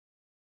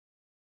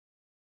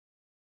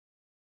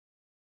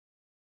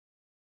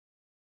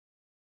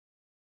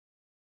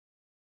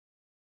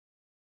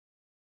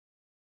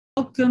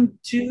Welcome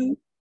to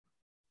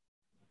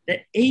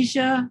the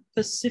Asia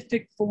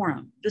Pacific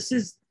Forum. This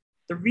is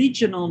the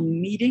regional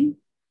meeting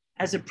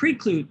as a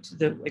prelude to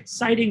the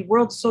exciting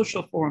World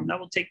Social Forum that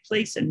will take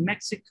place in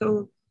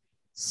Mexico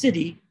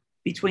City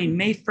between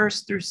May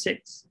 1st through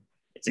 6th.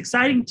 It's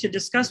exciting to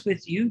discuss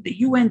with you the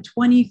UN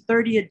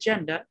 2030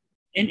 agenda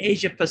in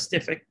Asia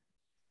Pacific,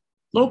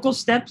 local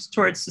steps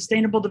towards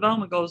sustainable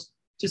development goals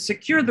to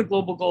secure the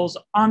global goals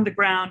on the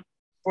ground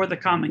for the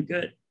common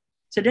good.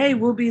 Today,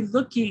 we'll be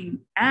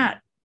looking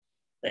at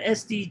the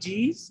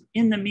SDGs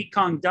in the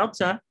Mekong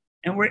Delta,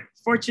 and we're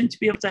fortunate to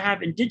be able to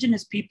have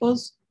indigenous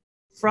peoples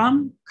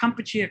from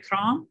Kampuchea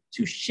Krom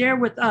to share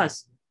with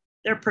us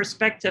their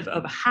perspective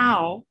of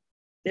how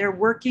they're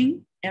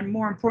working and,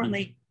 more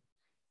importantly,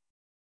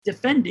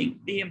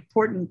 defending the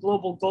important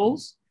global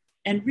goals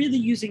and really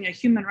using a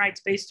human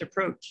rights-based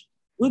approach.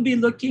 We'll be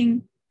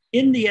looking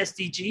in the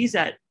SDGs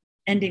at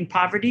ending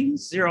poverty,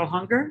 zero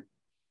hunger,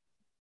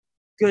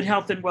 good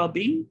health and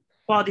well-being,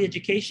 quality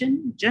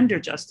education, gender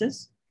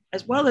justice,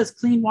 as well as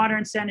clean water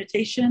and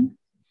sanitation,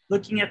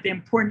 looking at the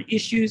important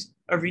issues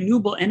of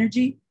renewable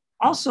energy,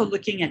 also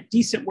looking at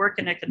decent work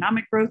and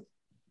economic growth,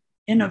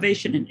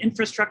 innovation and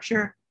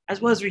infrastructure, as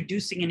well as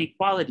reducing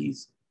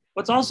inequalities.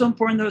 What's also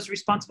important, though, is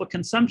responsible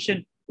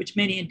consumption, which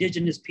many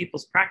indigenous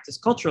peoples practice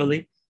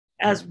culturally,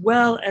 as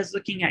well as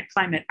looking at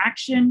climate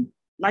action,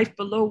 life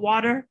below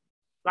water,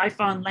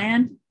 life on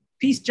land,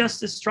 peace,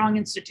 justice, strong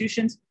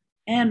institutions,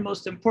 and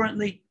most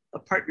importantly, the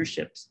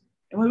partnerships.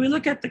 And when we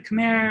look at the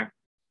Khmer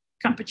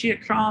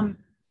Kampuchea Krom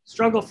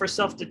struggle for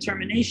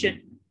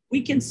self-determination,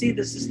 we can see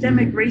the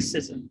systemic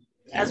racism,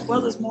 as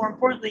well as, more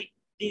importantly,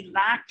 the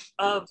lack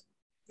of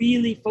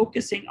really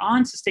focusing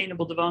on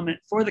sustainable development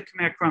for the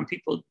Khmer Krom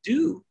people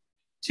due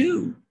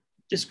to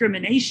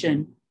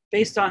discrimination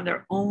based on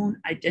their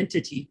own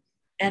identity.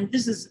 And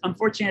this is,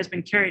 unfortunately, has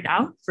been carried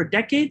out for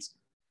decades,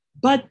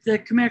 but the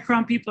Khmer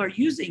Krom people are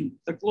using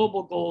the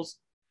global goals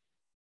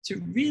to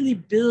really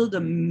build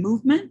a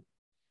movement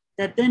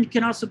that then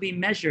can also be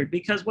measured,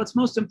 because what's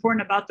most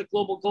important about the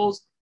global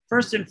goals,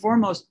 first and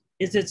foremost,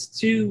 is it's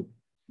to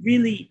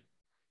really,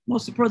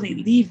 most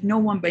importantly, leave no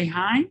one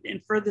behind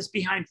and furthest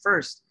behind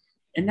first.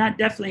 And that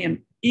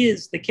definitely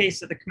is the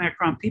case of the Khmer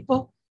Krom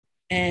people.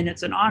 And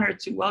it's an honor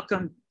to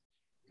welcome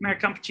Khmer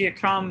Kampuchea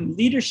Krom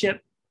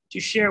leadership to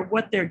share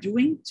what they're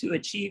doing to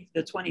achieve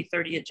the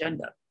 2030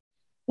 agenda.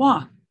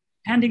 Juan,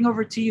 handing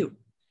over to you.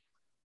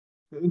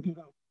 Thank you.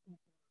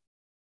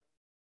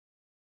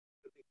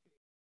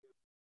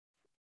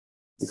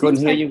 We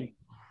couldn't hear you. A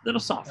little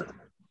softer.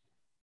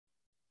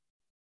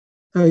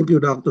 Thank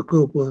you, Dr.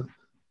 Cooper.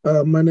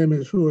 My name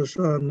is Hua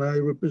San.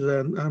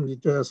 I'm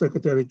the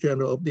Secretary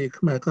General of the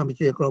Khmer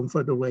Kampuchea Krom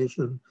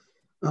Federation.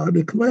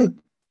 The Khmer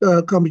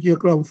Kampuchea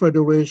Krom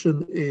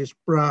Federation is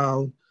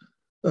proud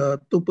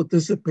to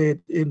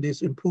participate in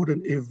this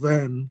important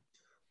event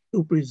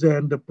to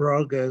present the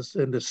progress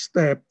and the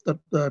step that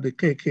the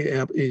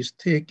KKF is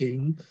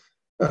taking,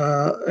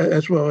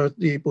 as well as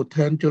the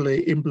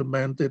potentially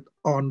implemented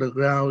on the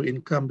ground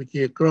in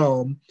Kampuchea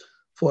Krom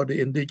for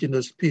the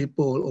indigenous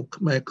people of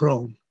Khmer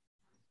Krom.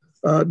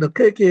 The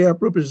KKF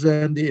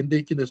represent the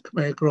indigenous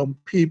Khmer Krom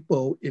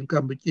people in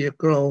Kampuchea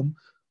Krom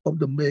of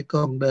the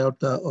Mekong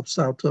Delta of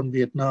southern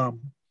Vietnam.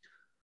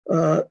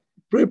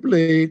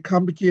 Briefly,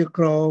 Kampuchea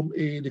Krom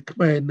is the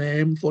Khmer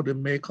name for the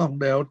Mekong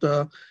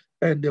Delta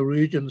and the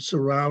region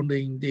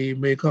surrounding the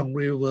Mekong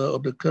River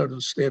of the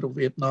current state of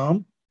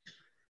Vietnam.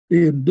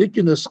 The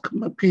indigenous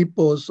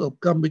peoples of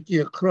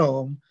Kampuchea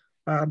Krom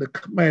are the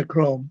Khmer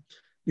Krom,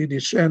 the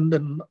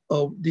descendant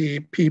of the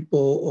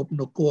people of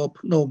Nokor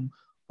Phnom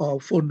or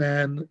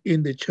Funan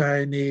in the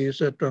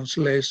Chinese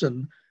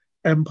translation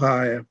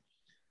empire.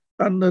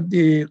 Under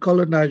the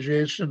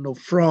colonization of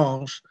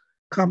France,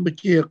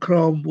 Kampuchea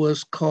Krom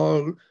was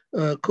called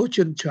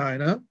Cochin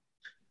China.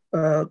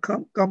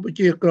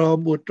 Kampuchea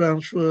Krom was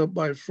transferred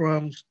by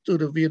France to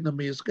the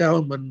Vietnamese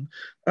government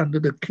under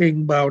the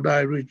King Bao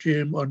Dai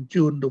regime on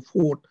June the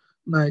 4th,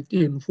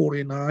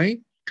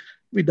 1949,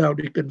 without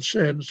the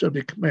consent of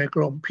the Khmer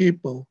Krom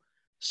people.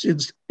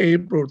 Since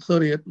April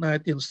 30th,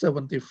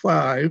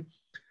 1975,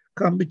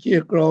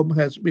 Kampuchea Krom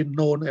has been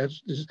known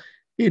as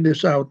in the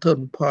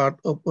southern part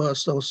of the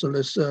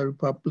Socialist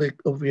Republic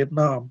of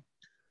Vietnam.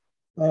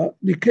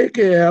 The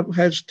KKF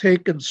has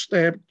taken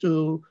steps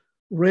to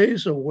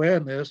raise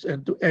awareness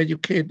and to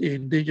educate the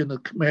indigenous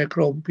Khmer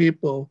Krom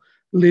people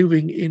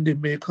living in the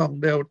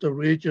Mekong Delta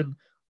region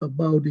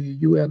about the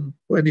UN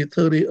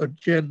 2030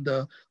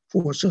 agenda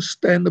for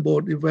sustainable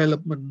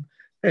development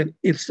and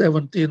its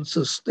 17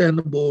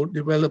 sustainable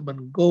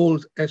development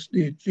goals,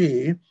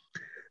 SDG,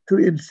 to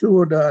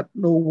ensure that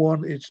no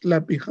one is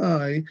left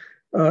behind.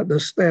 The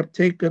steps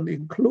taken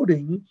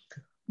including,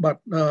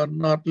 but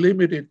not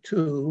limited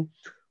to,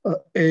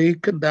 A,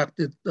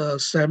 conducted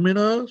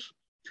seminars,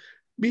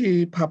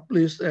 B,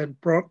 published and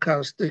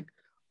broadcasted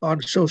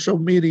on social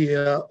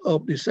media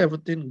of the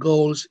 17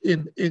 goals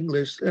in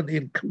English and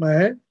in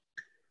Khmer.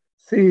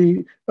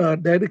 C,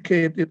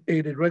 dedicated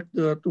a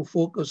director to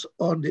focus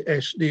on the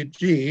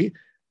SDG.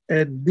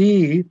 And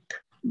D,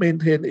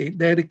 maintain a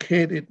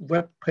dedicated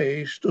web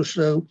page to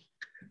serve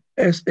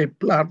as a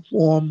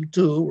platform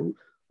to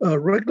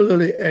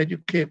regularly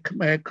educate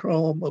Khmer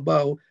Krom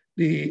about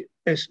the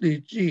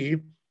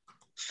SDG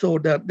so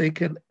that they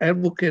can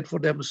advocate for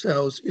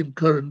themselves in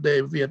current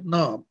day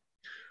Vietnam.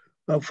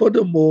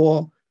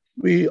 Furthermore,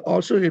 we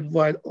also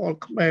invite all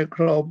Khmer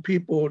Krom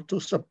people to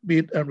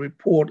submit and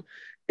report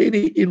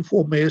any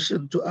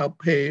information to our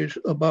page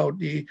about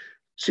the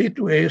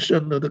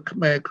situation of the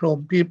Khmer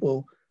Krom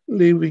people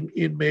living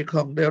in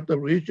Mekong Delta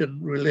region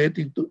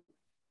relating to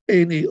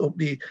any of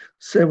the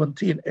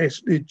 17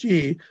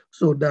 SDG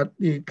so that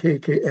the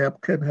KKF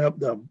can help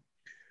them.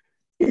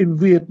 In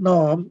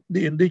Vietnam,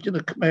 the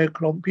indigenous Khmer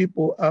Krom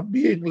people are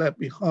being left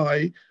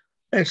behind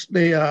as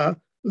they are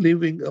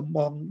living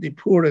among the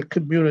poorer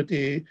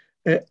community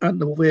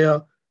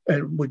unaware,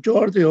 and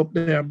majority of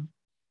them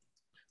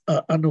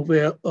are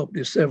unaware of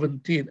the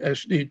 17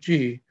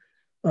 SDG.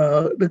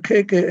 The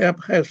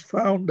KKF has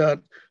found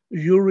that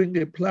during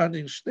the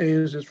planning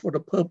stages for the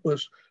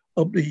purpose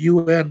of the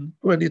UN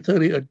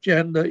 2030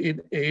 agenda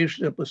in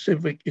Asia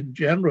Pacific in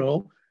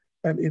general,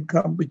 and in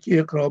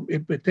Kampuchea Krom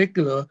in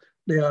particular,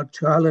 there are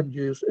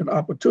challenges and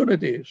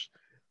opportunities.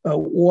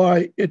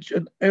 Why each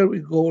and every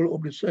goal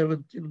of the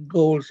 17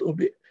 goals of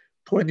the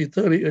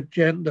 2030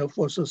 agenda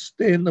for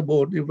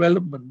sustainable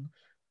development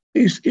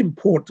is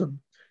important.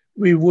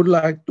 We would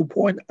like to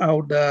point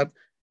out that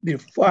the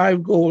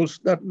 5 goals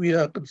that we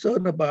are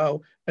concerned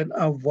about and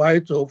are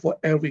vital for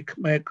every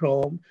Khmer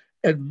Krom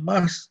and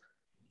most,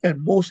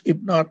 if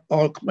not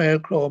all,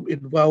 Khmer Krom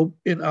involved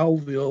in our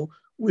view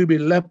will be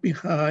left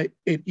behind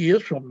 8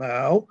 years from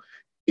now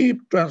if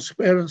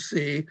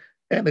transparency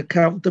and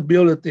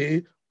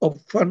accountability of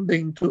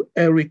funding to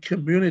every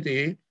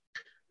community,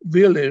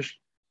 village,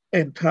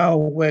 and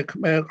town where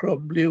Khmer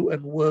Krom live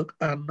and work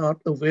are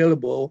not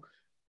available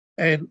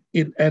and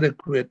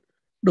inadequate.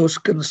 Those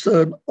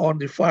concerns on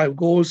the 5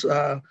 goals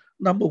are: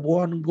 number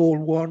 1, goal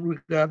 1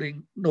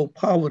 regarding no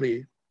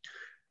poverty.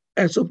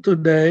 As of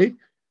today,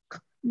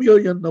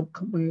 millions of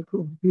Khmer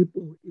Krom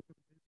people in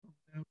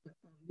America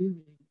are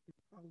living in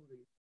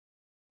poverty.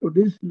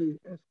 Traditionally,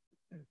 as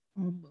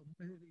farmers,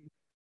 many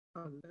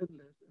are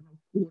landless and of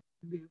course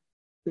leave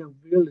their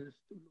village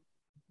to look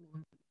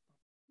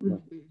for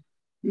employment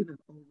in an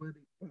already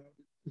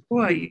crowded.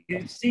 Boy,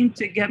 you seem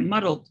to get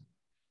muddled.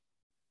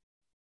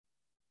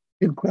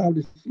 In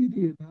crowded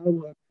city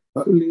now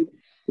to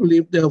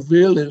leave their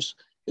village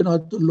in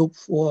order to look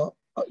for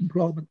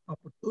employment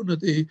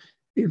opportunity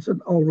in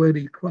an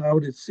already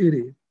crowded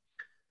city.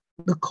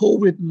 The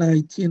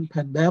COVID-19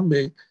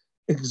 pandemic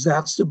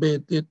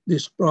exacerbated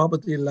this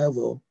poverty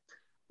level.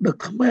 The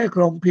Khmer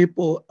Krom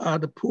people are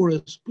the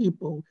poorest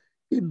people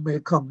in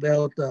Mekong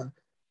Delta.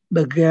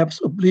 The gaps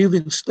of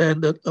living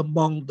standard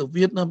among the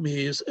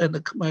Vietnamese and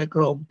the Khmer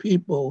Krom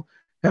people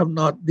have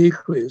not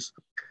decreased.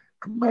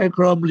 Khmer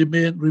Krom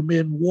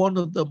remain one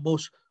of the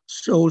most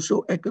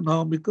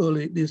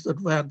socio-economically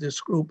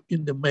disadvantaged group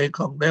in the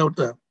Mekong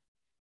Delta.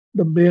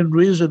 The main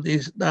reason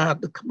is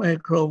that the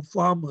Khmer Krom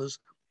farmers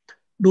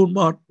do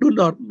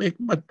not make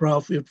much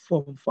profit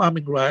from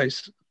farming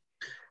rice.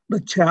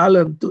 The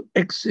challenge to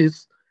exit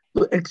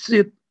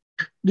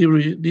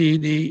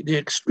the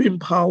extreme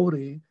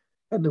poverty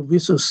and the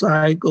vicious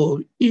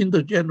cycle in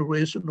the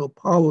generational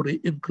poverty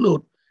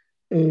include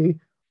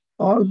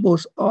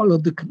almost all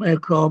of the Khmer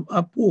Krom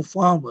are poor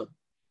farmers.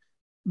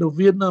 The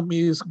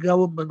Vietnamese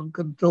government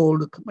control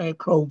the Khmer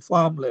Krom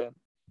farmland.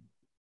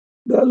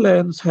 Their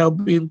lands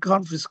have been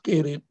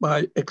confiscated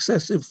by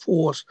excessive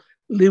force,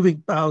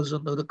 leaving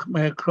thousands of the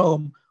Khmer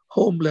Krom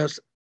homeless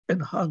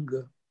and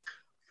hunger.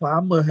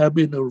 Farmers have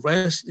been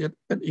arrested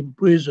and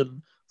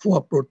imprisoned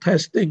for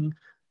protesting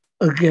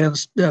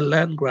against their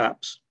land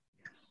grabs.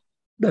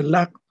 The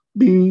lack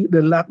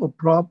of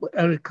proper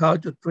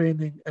agriculture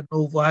training and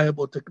no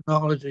viable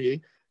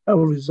technology have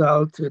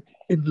resulted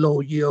in low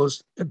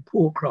yields and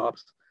poor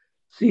crops.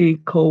 See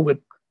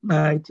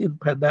COVID-19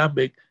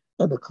 pandemic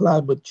and the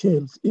climate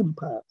change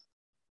impact.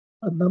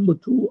 And number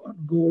 2, on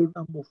goal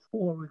number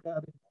 4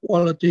 regarding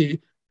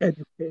quality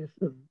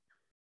education.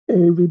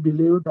 We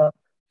believe that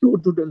due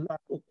to the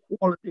lack of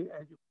quality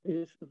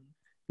education,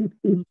 it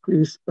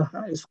increased the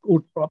high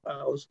school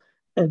dropouts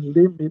and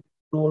limit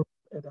enrollment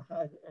at a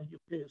higher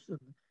education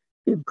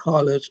in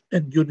college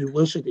and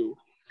university.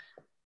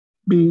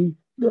 B,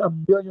 there are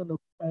millions of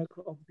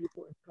Khmer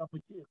people in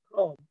Kampuchea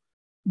Krom,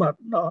 but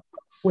not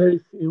very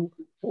few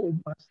hold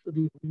master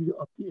degree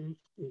or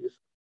PhDs.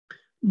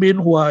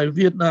 Meanwhile,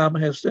 Vietnam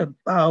has sent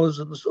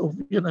thousands of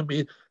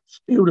Vietnamese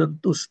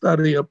students to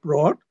study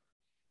abroad,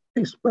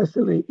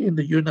 especially in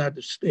the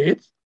United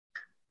States,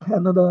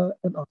 Canada,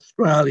 and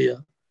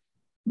Australia.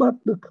 But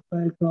the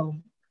Khmer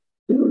Krom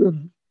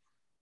students,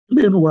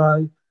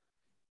 meanwhile,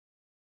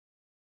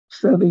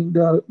 sending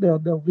the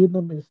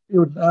Vietnamese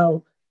students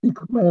out, the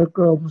Khmer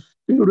Krom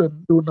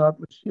students do not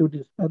receive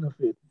this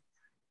benefit.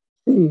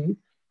 C,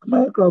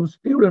 Khmer Krom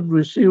students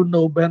receive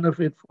no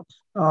benefit from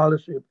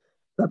scholarships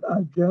that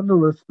are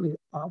generously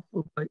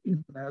offered by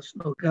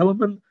international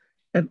government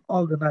and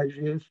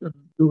organizations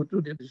due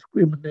to the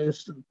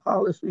discrimination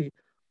policy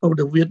of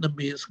the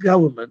Vietnamese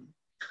government.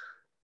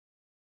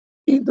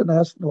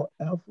 International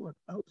effort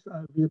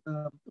outside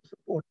Vietnam to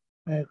support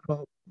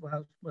macro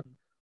advancement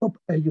of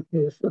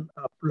education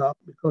are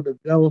blocked because the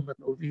government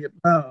of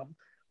Vietnam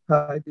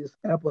tied this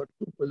effort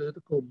to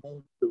political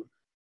motive.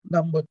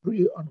 Number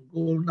three, on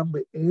goal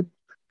number 8,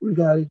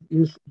 regarding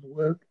decent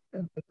work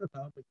and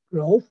economic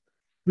growth,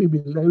 we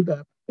believe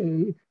that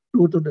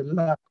due to the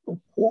lack of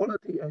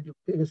quality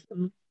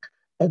education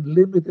and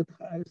limited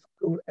high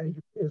school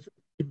education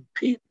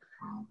impede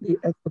the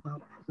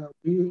economic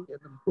well-being and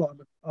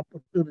employment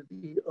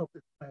opportunity of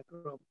the Khmer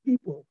Krom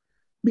people.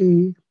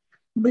 B,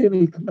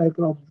 many Khmer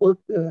Krom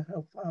workers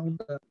have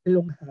found that they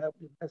don't have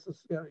the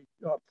necessary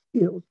job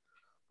skills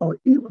or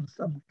even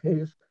some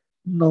case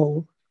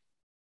know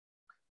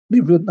the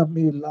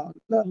Vietnamese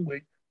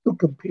language to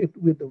compete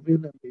with the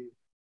Vietnamese.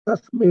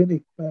 Thus,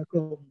 many Khmer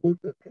Krom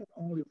workers can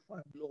only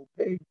find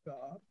low-paying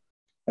jobs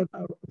and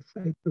are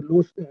afraid to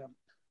lose them.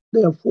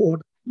 Therefore,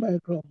 the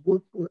Khmer Krom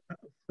workers are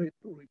afraid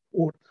to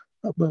report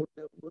about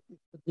their working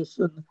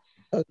condition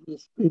and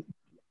mistreatment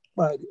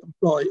by the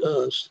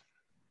employers.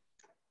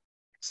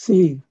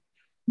 C,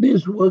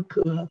 these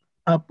workers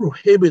are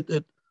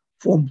prohibited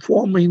from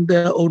forming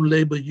their own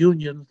labor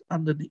unions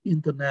under the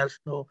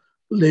International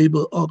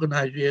Labor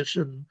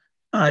Organization,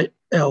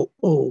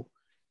 ILO.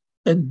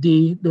 And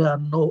D, there are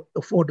no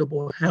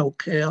affordable health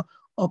care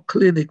or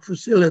clinic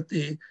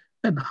facility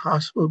and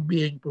hospital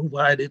being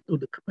provided to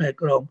the Khmer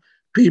Krom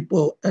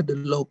people at the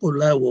local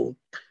level.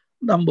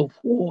 Number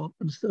 4,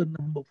 concern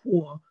number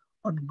 4,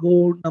 on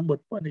goal number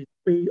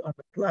 23 on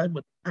the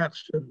climate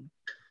action.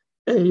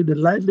 A, the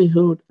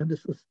livelihood and the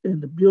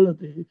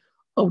sustainability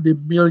of the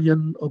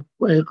millions of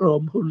Khmer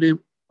Krom who live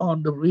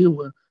on the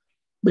river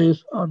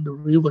based on the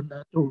river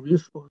natural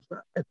resources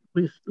are at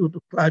risk due to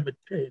climate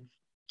change.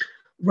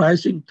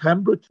 Rising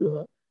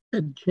temperature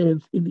and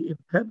change in the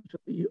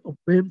intensity of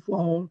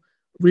rainfall,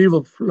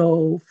 river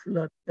flow,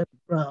 flood, and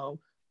drought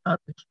are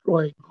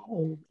destroying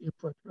home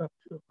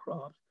infrastructure,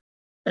 crops,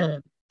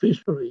 and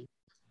fishery.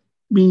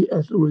 B,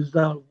 as a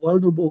result,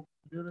 vulnerable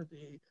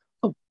communities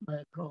of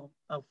Khmer Krom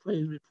are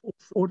faced with food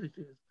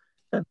shortages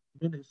and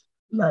diminished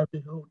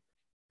livelihood.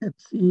 And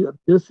C,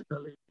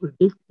 additionally,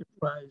 predicted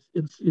rise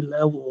in sea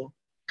level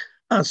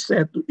are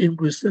set to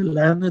increase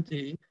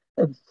salinity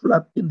and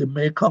flood in the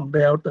Mekong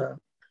Delta,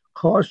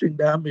 causing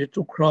damage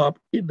to crop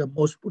in the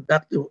most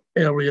productive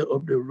area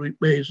of the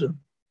basin.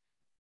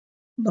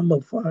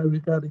 Number 5,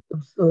 regarding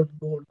concern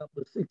goal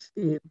number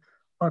 16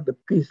 on the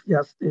peace,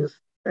 justice,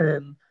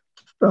 and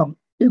strong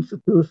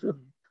institution.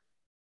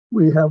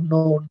 We have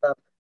known that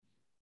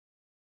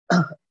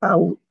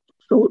our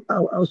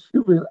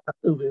civil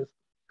activists,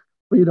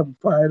 freedom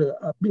fighters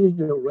are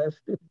being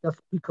arrested just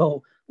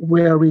because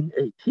wearing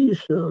a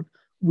T-shirt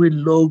with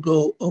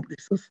logo of the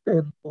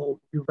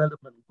Sustainable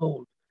Development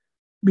Goals.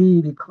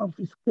 B, the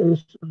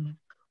confiscation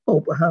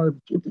of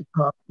 150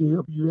 copies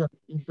of UN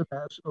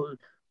International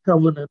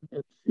Covenant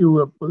and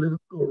Civil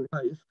Political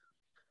Rights,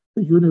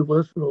 the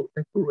Universal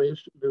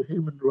Declaration of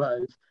Human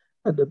Rights,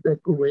 and the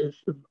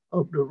Declaration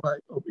of the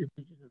Right of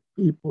Indigenous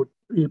People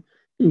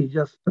is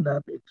just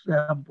another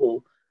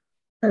example.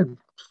 And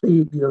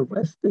see the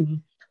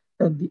arresting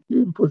and the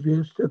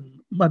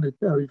imposition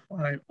monetary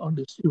fine on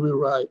the civil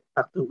rights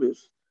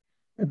activists.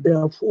 And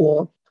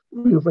therefore,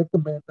 we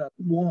recommend that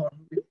one,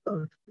 we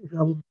urge the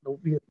government of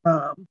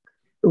Vietnam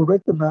to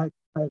recognize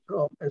Khmer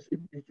Krom as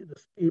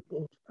indigenous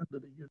peoples under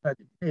the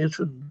United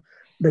Nations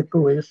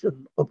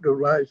Declaration of the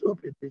Rights of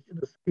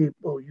Indigenous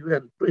People,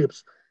 UN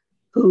TRIPS,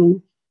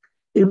 to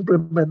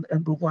implement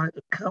and provide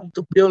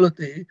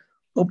accountability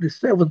of the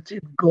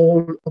 17th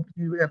goal of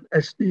UN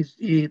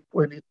SDG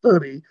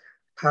 2030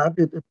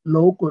 targeted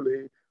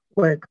locally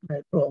where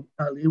Khmer Krom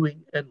are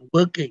living and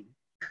working.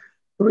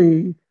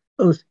 3,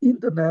 those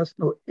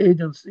international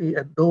agency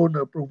and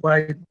donor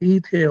provide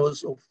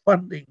details of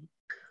funding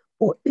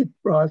for each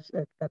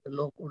project at the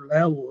local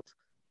levels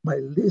by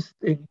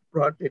listing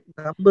project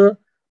number,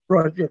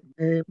 project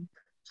name,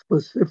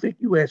 specific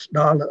US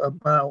dollar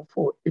amount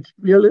for each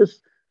village,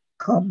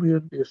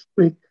 commune,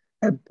 district,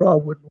 and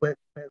province where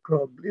Khmer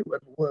Krom live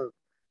and work.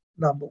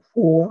 Number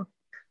 4,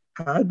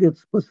 target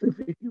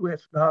specific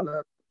US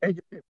dollar to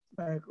educate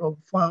Khmer Krom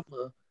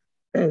farmer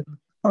and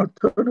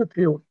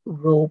alternative to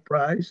grow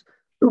rice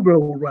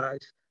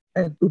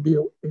and to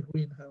build a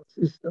greenhouse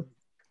system.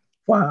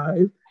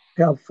 5,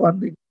 have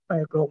funding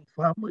Khmer Krom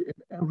farmer in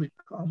every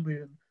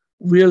commune,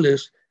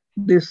 village,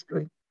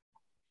 district,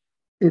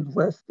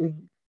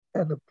 investing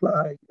and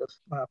applying a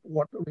smart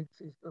watering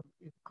system,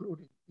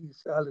 including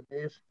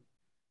desalination.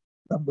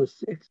 Number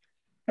 6,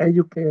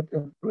 educate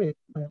and train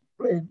Khmer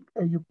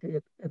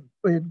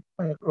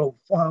Krom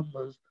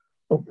farmers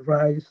of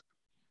rice,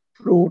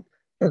 fruit,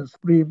 and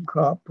spring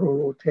crop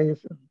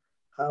rotation,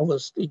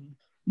 harvesting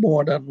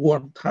more than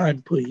one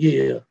time per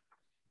year.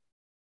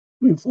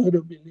 We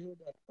further believe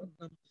that for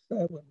number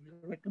 7,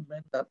 we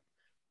recommend that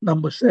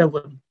number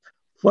 7,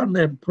 fund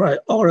and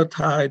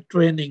prioritize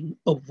training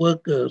of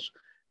workers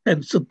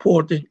and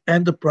supporting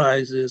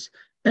enterprises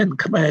and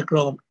Khmer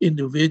Krom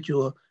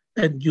individual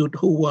and youth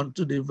who want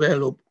to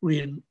develop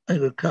green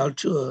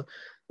agriculture.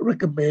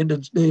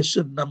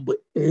 Recommendation number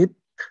 8,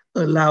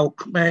 allow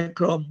Khmer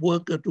Krom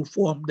workers to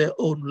form their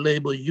own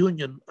labor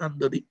union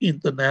under the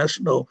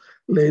International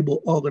Labor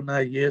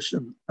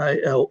Organization,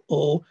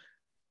 ILO.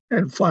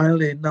 And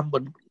finally,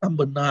 number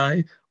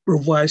 9,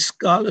 provide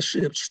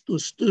scholarships to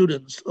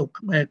students of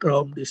Khmer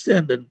Krom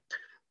descendants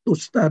to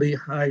study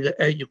higher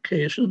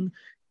education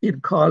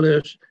in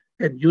college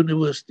and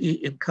university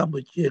in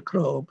Cambodia,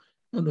 Krom,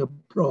 and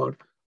abroad.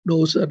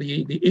 Those are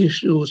the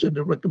issues and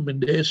the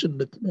recommendation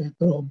that Khmer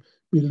Krom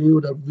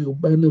believe that will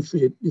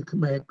benefit the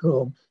Khmer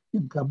Krom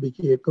in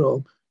Cambodia,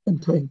 Krom.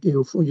 And thank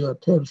you for your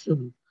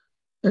attention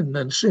and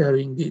then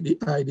sharing the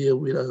idea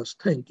with us.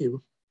 Thank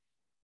you.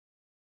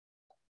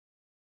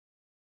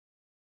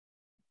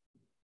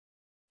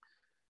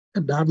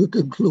 And that will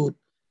conclude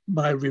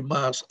my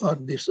remarks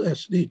on this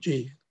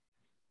SDG.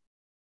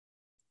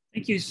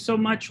 Thank you so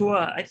much,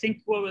 Hua. I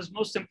think what was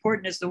most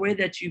important is the way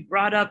that you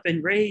brought up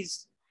and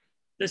raised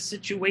the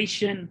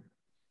situation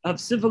of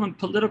civil and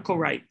political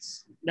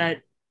rights,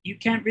 that you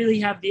can't really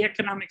have the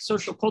economic,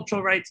 social,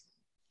 cultural rights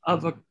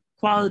of a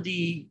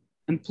quality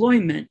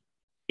employment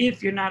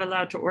if you're not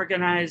allowed to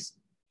organize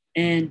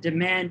and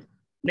demand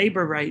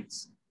labor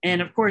rights.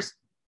 And of course,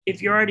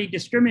 if you're already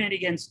discriminated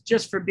against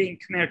just for being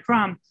Khmer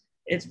Krom,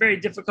 it's very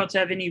difficult to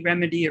have any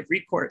remedy of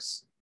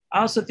recourse. I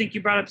also think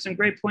you brought up some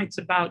great points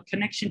about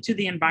connection to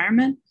the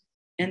environment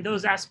and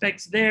those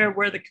aspects there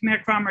where the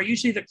Khmer Krom are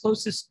usually the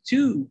closest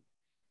to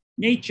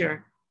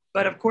nature,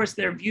 but of course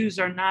their views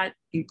are not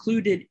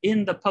included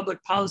in the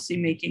public policy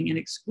making and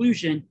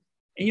exclusion.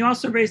 And you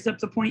also raised up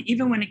the point,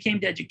 even when it came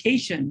to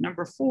education,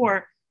 number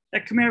 4,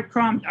 that Khmer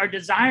Krom are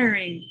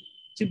desiring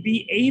to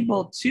be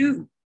able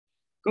to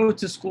go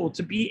to school,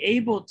 to be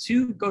able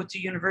to go to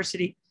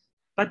university,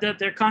 but that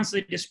they're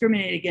constantly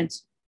discriminated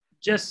against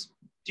just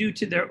due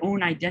to their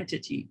own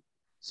identity.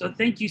 So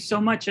thank you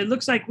so much. It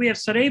looks like we have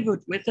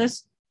Sarevut with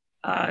us.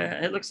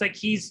 It looks like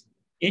he's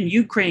in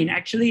Ukraine,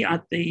 actually,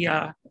 at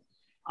the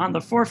on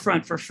the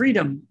forefront for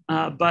freedom,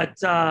 but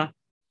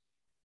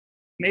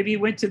maybe he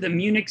went to the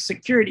Munich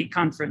Security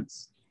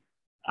Conference.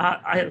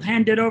 I'll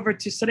hand it over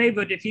to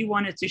Sarevut if he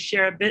wanted to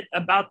share a bit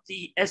about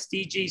the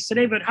SDG.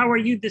 Sarevut, how are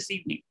you this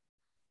evening?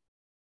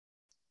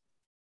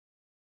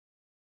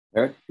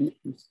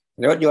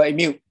 Sarevut, you are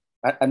mute.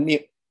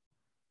 Unmute.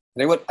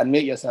 Sarevut,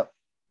 unmute yourself.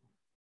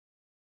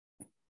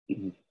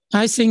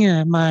 I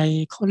think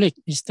my colleague,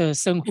 Mr.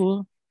 Seung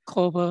Hua,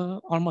 cover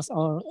almost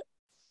all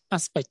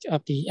aspects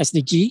of the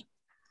SDG.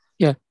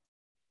 Yeah.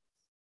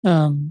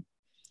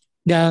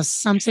 There's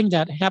something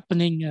that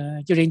happening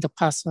during the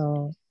past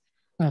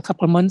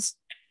couple of months,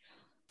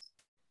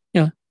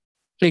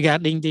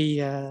 regarding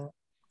the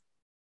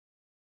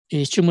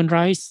human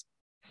rights.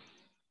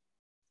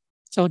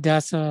 So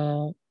there's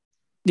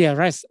the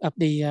arrest of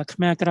the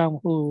Khmer Krom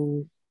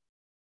who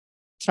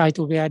try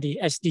to wear the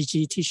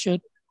SDG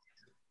T-shirt,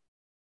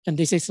 and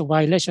this is a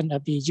violation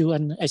of the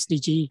UN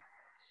SDG.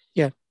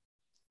 Yeah,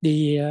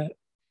 the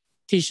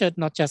T-shirt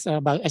not just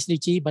about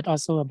SDG but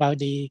also about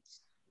the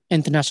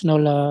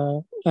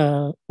International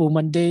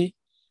Women's Day,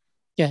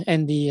 yeah,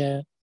 and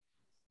the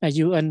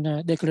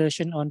UN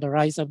Declaration on the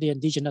Rights of the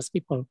Indigenous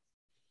People.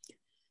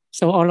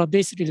 So all of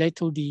this relate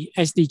to the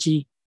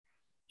SDG,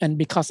 and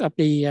because of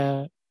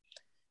the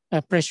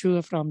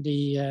pressure from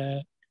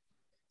the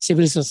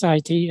civil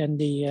society and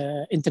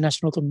the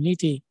international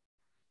community,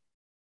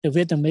 the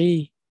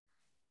Vietnamese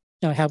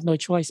have no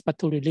choice but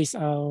to release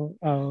our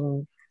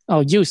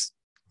youth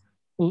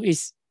who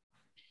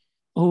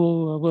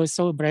were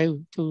so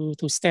brave to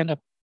stand up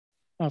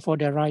for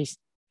their rights.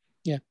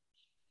 Yeah,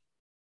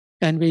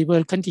 and we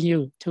will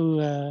continue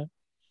to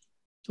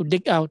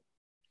dig out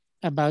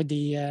about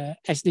the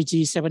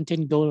SDG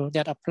 17 goal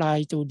that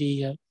apply to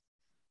the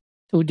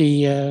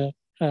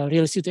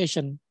real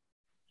situation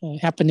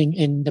happening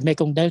in the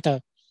Mekong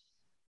Delta,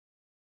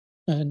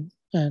 and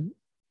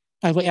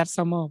I will add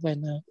some more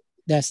when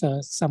there's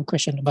some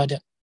question about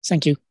that.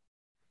 Thank you.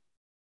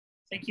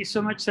 Thank you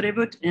so much,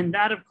 Sarevut. And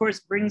that, of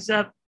course, brings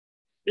up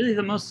really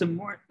the most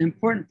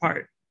important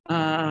part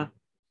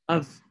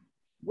of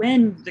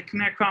when the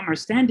Khmer Krom are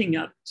standing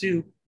up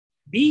to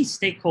be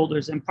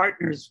stakeholders and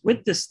partners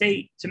with the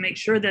state to make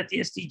sure that the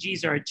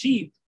SDGs are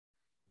achieved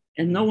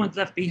and no one's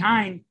left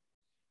behind.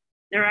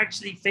 They're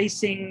actually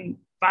facing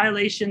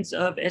violations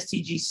of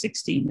SDG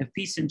 16, of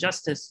peace and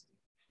justice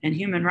and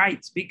human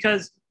rights,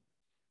 because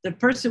the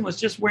person was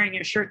just wearing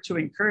a shirt to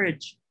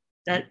encourage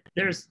that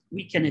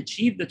we can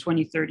achieve the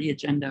 2030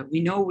 agenda. We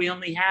know we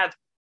only have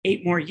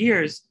 8 more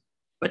years,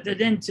 but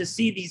then to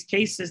see these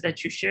cases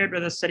that you shared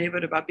with us,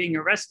 Sarevut, about being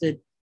arrested,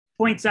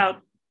 points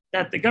out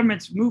that the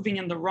government's moving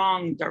in the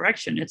wrong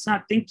direction. It's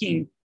not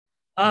thinking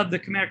of the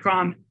Khmer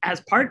Krom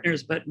as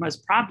partners, but as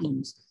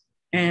problems.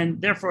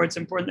 And therefore, it's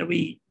important that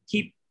we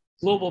keep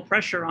global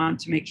pressure on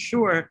to make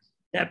sure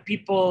that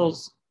people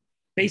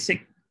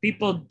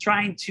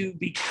trying to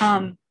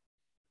become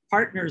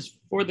partners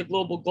for the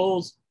global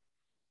goals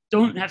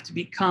don't have to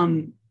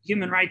become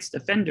human rights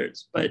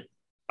defenders, but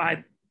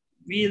by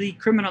really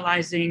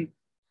criminalizing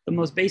the the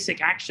most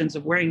basic actions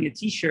of wearing a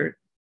t-shirt,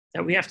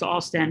 that we have to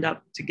all stand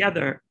up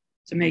together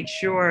to make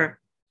sure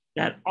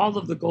that all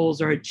of the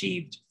goals are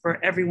achieved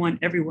for everyone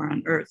everywhere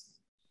on earth.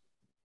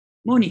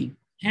 Moni,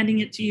 handing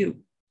it to you.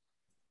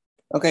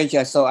 Okay,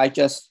 yeah, so I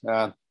just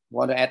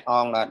want to add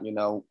on that,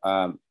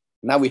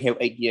 now we have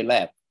 8 years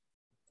left,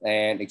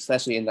 and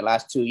especially in the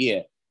last 2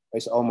 years,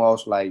 it's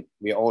almost like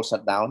we're all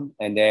shut down,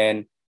 and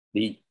then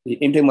the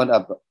implement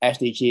of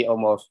SDG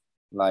almost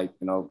like,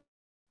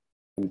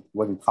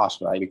 wasn't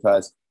possible, right?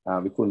 Because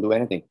we couldn't do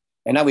anything.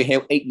 And now we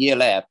have 8 years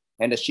left,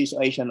 and the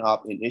situation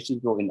of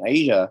indigenous in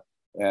Asia,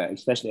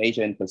 especially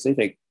Asia and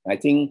Pacific, I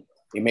think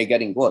it may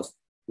getting worse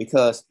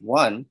because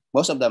one,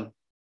 most of them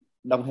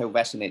don't have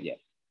vaccinated yet,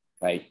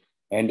 right?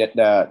 And that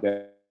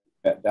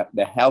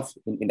the health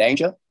in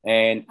danger.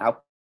 And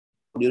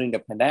during the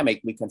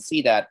pandemic, we can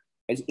see that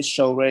it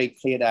shows very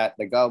clear that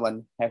the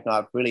government have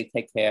not really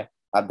take care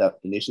of the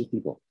indigenous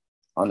people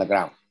on the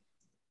ground.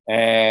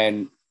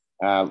 And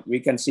we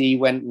can see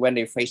when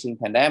they're facing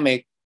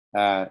pandemic,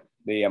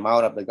 the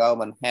amount of the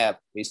government have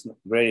is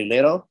very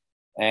little.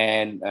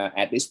 And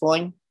at this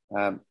point,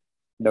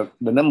 the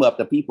number of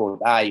the people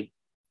die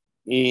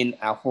in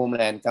our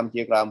homeland,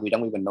 Kamchatka, we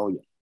don't even know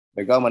yet.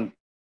 The government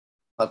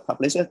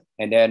publish it,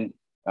 and then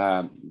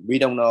we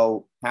don't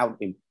know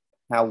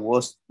how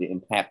worse the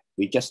impact.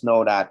 We just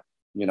know that,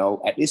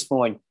 at this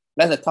point,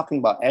 let's talking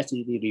about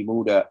SDG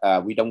remove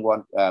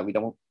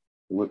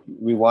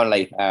we want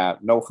like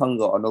no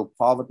hunger or no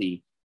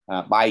poverty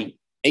by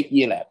 8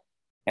 years left.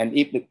 And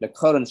if the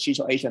current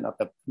situation of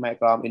the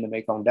Khmer in the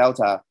Mekong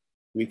Delta,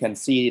 we can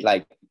see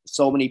like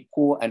so many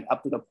poor, and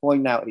up to the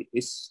point now,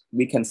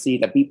 we can see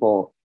that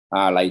people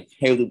like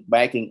held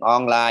backing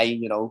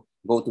online,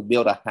 go to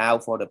build a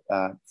house for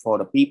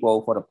the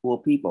people, for the poor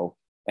people,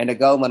 and the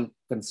government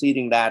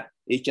considering that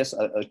it's just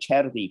a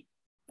charity,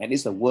 and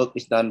it's a work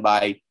is done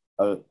by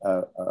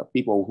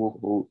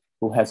people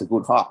who has a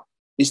good heart.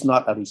 It's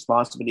not a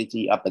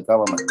responsibility of the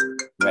government,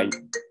 right?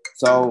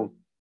 So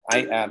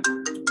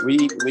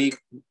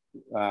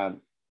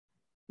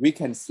we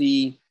can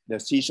see the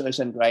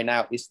situation right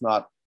now is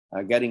not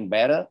getting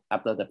better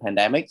after the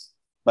pandemic,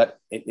 but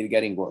it's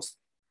getting worse,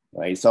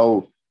 right?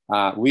 So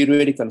we're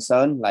really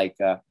concerned, like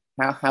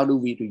how do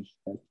we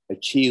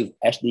achieve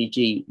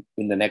SDG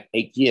in the next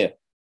 8 years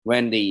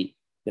when the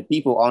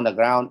people on the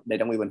ground, they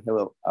don't even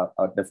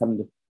have the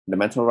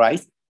fundamental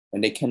rights,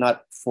 and they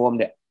cannot form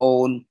their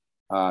own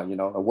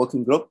a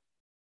working group,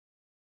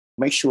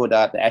 make sure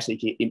that the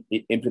SDG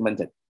is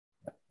implemented,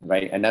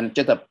 right? And then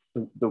just to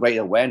raise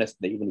awareness,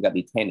 they even got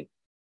detained.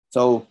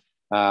 So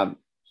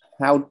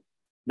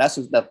that's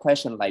the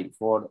question, like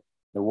for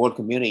the world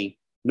community,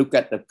 look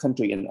at the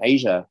country in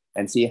Asia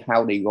and see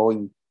how they're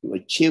going to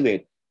achieve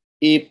it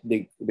if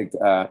the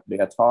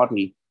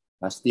authority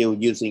are still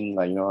using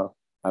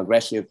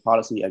aggressive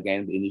policy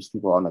against the indigenous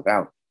people on the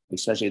ground,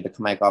 especially the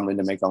Khmer in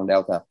the Mekong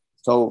Delta.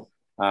 So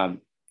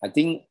I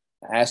think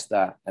as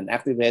an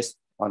activist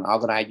on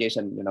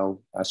organization,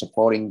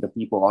 supporting the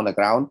people on the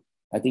ground,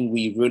 I think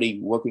we really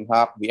working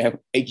hard. We have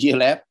 8 years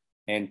left,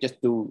 and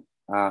just to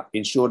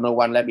ensure no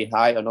one left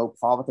behind or no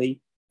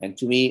poverty. And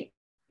to me,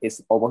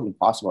 it's almost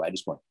impossible at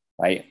this point,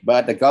 right?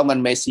 But the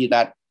government may see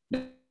that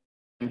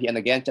champion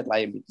again, just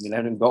like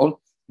Millennium Goal,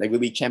 they will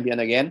be champion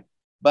again.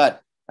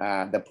 But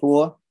the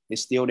poor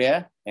is still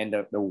there, and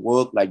the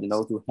work,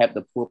 to help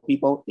the poor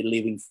people is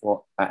living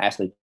for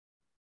actually.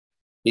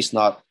 It's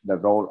not the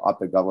role of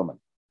the government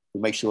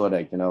to make sure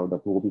that the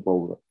poor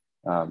people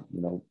have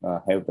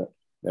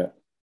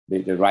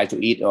the right to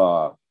eat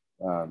or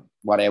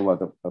whatever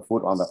the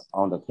food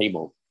on the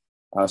table.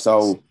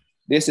 So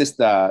this is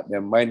the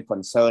main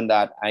concern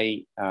that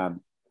I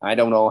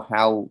don't know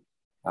how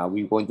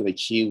we're going to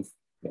achieve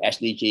the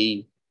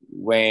SDG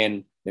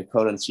when the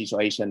current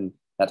situation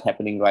that's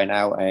happening right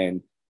now,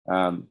 and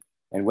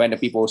when the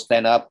people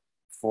stand up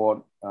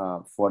for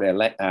their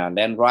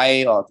land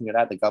right or things like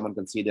that, the government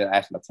consider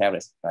as a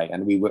terrorist, right?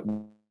 And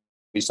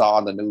we saw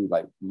on the news,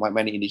 like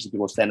many indigenous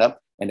people stand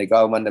up, and the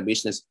government, the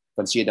business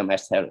consider them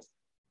as terrorists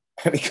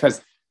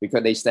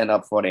because they stand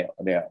up for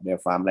their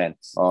farmland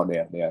or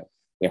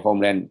their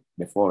homeland,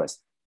 their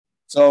forest.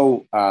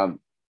 So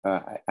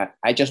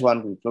I just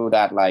want to conclude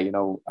that,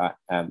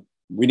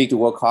 we need to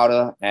work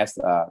harder as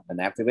an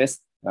activist.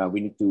 We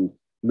need to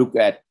look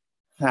at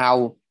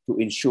how to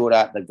ensure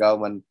that the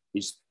government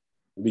is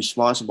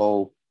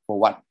responsible for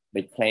what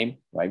they claim,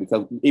 right?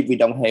 Because if we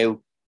don't have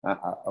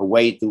a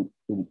way to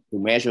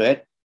measure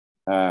it,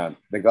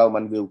 the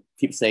government will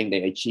keep saying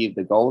they achieved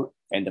the goal,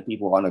 and the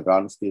people on the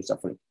ground still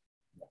suffering.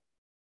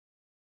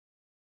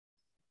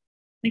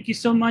 Thank you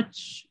so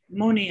much,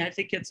 Moni. I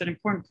think it's an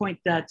important point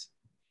that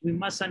we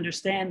must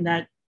understand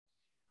that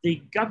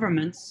the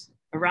governments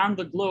around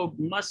the globe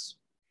must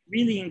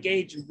really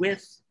engage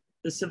with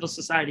the civil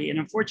society. And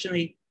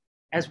unfortunately,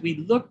 as we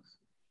look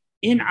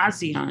in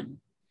ASEAN,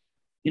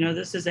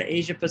 this is an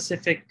Asia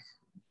Pacific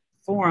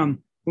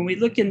forum. When we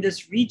look in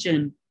this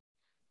region,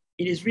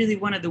 it is really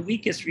one of the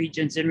weakest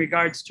regions in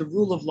regards to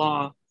rule of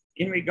law,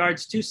 in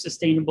regards to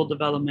sustainable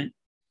development.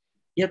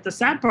 Yet the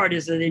sad part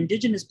is that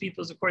indigenous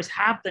peoples, of course,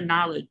 have the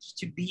knowledge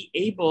to be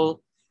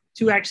able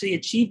to actually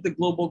achieve the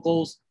global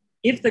goals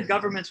if the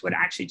governments would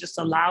actually just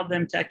allow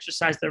them to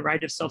exercise their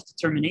right of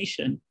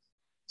self-determination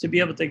to be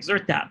able to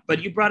exert that.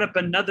 But you brought up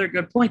another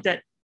good point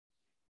that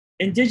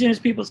indigenous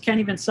peoples can't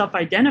even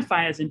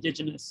self-identify as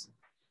indigenous,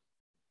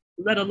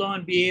 let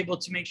alone be able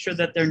to make sure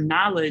that their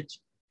knowledge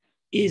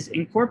is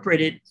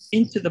incorporated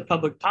into the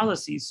public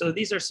policy. So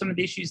these are some of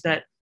the issues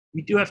that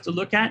we do have to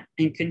look at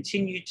and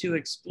continue to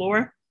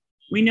explore.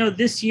 We know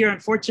this year,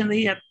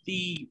 unfortunately, at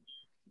the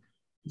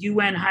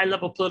UN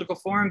High-Level Political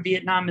Forum,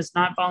 Vietnam is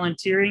not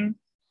volunteering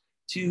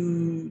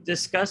to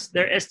discuss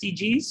their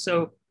SDGs.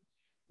 So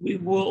we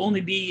will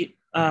only be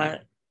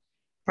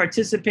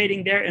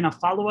participating there in a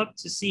follow-up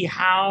to see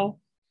how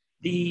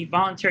the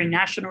voluntary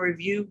national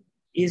review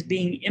is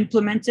being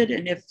implemented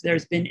and if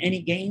there's been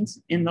any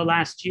gains in the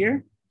last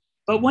year.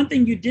 But one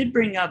thing you did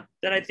bring up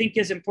that I think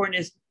is important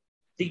is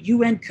the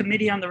UN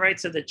Committee on the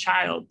Rights of the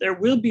Child. There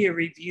will be a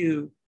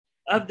review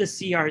of the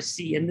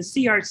CRC, and the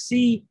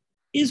CRC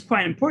is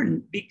quite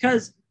important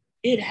because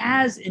it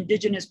has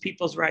indigenous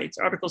people's rights.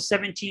 Articles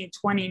 17,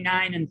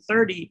 29, and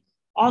 30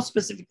 all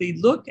specifically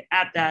look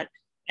at that.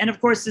 And of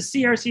course, the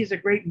CRC is a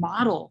great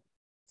model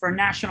for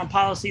national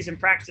policies and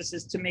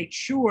practices to make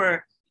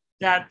sure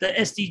that the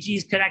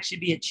SDGs can actually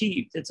be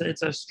achieved. It's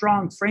a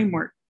strong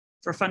framework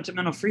for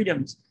fundamental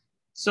freedoms.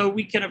 So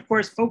we can, of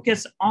course,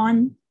 focus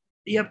on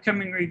the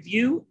upcoming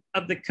review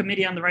of the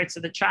Committee on the Rights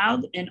of the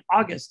Child in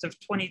August of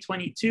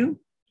 2022.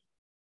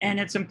 And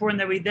it's important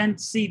that we then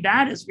see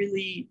that as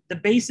really the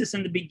basis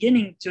in the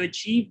beginning to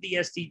achieve the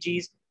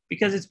SDGs,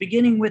 because it's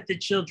beginning with the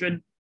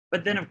children,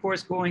 but then, of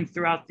course, going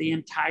throughout the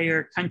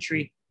entire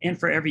country and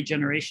for every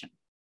generation.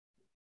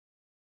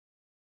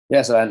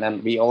 Yes,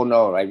 and we all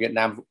know, right?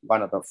 Vietnam,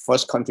 one of the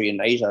first country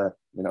in Asia,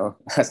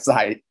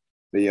 aside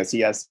the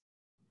CRC.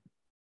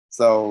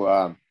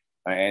 So,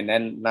 and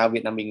then now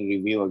Vietnam being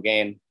reviewed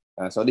again.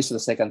 So this is the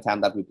second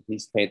time that we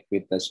participate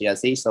with the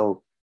CRC.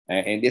 So,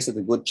 and this is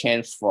a good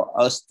chance for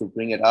us to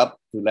bring it up,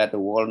 to let the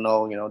world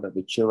know, that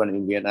the children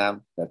in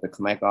Vietnam, that the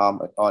Khmer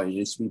Krom or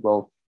these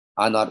people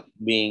are not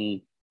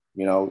being,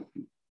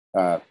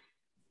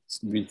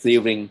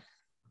 receiving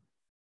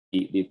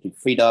the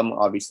freedom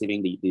or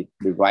receiving the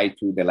right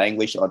to the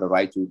language or the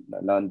right to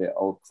learn their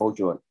own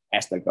culture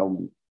as the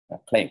government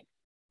claim.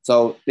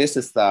 So this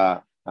is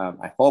the,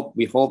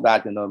 we hope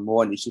that,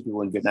 more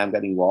people in Vietnam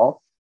get involved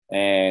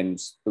and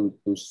to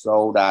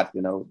show that,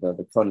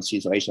 the current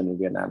situation in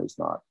Vietnam is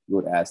not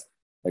good as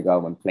the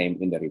government claimed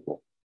in the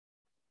report.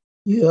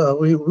 Yeah,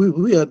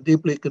 we are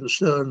deeply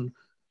concerned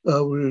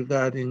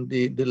regarding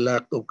the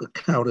lack of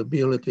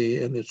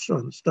accountability and its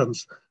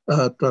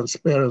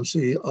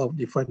transparency of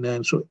the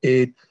financial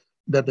aid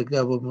that the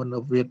government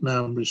of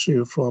Vietnam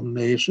received from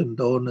nation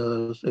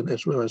donors and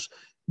as well as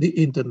the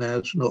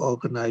international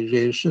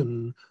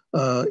organization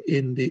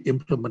in the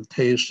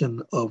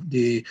implementation of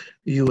the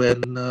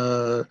UN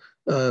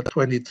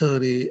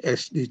 2030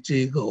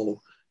 SDG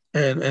goal.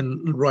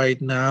 And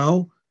right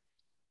now,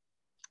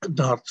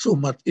 not so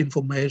much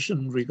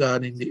information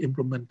regarding the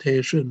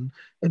implementation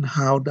and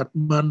how that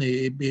money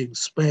is being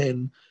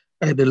spent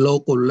at the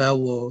local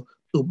level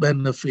to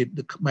benefit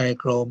the Khmer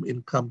Krom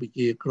in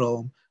Kampuchea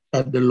Krom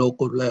at the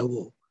local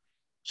level.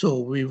 So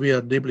we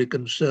are deeply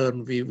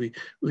concerned. We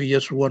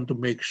just want to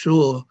make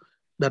sure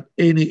that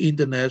any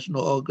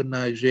international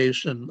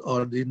organization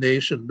or the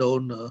nation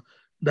donor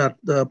that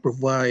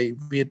provide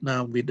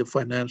Vietnam with the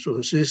financial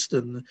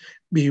assistance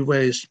be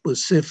very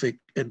specific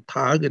and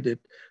targeted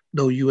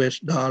the US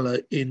dollar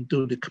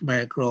into the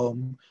Khmer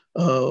Krom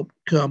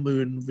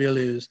commune,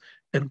 village,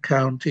 and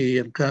county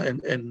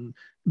and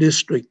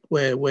district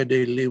where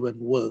they live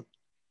and work.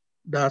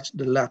 That's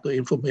the lack of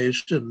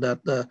information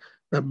that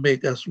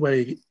make us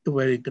very,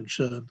 very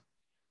concerned.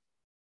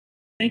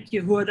 Thank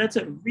you, Hua. That's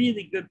a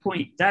really good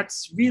point.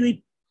 That's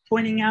really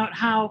pointing out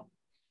how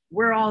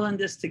we're all in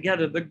this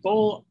together. The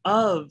goal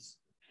of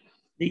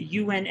the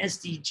UN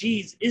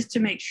SDGs is to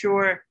make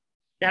sure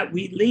that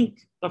we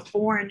link the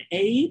foreign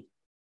aid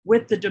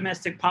with the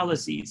domestic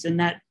policies, and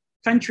that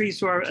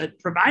countries who are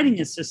providing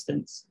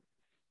assistance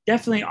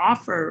definitely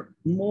offer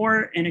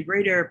more and a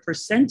greater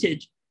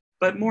percentage,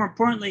 but more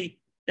importantly,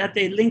 that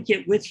they link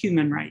it with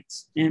human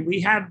rights. And we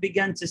have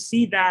begun to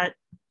see that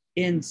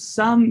in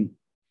some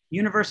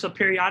universal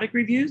periodic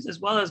reviews, as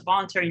well as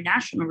voluntary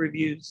national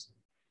reviews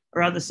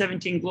around the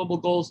 17 global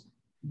goals,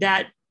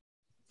 that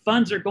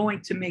funds are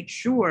going to make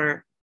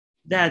sure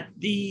that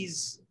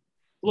these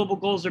global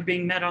goals are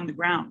being met on the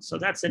ground. So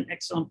that's an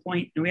excellent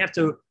point. And we have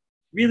to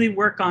really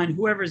work on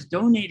whoever's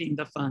donating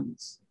the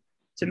funds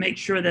to make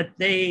sure that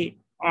they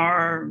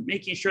are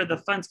making sure the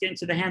funds get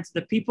into the hands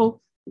of the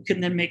people who can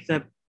then make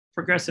the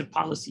progressive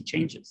policy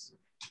changes.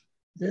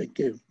 Thank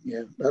you.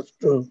 Yeah, that's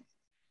true.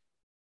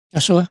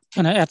 Sure.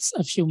 Can I add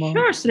a few more?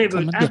 Sure,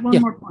 Srebu, add one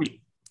more point.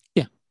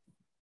 Yeah.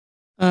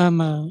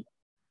 The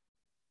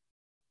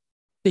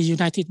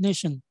United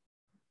Nations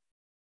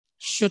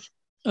should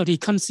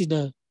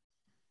reconsider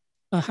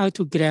how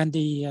to grant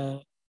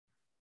the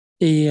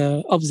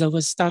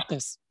observer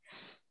status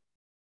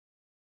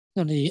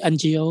the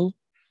NGO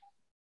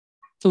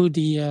to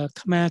the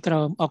Khmer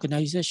Krom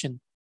organization,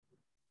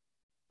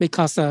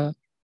 because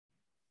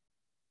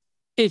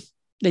if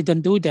they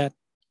don't do that,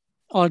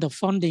 all the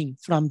funding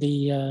from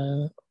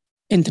the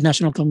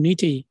international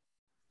community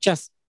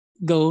just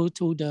go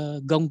to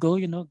the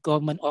GONGO,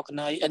 government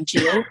organized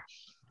NGO,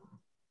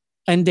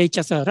 and they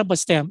just rubber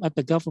stamp of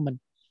the government.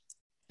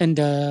 And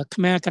the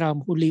Khmer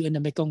Krom who live in the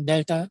Mekong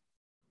Delta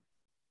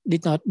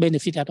did not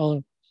benefit at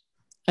all.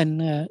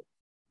 And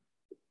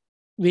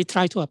we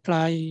tried to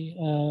apply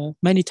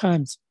many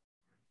times,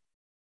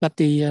 but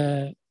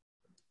the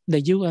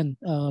UN,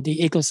 the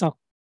ECOSOC,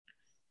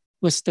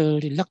 was still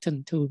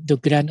reluctant to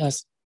grant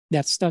us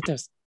that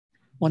status.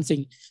 One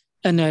thing,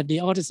 and the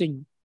other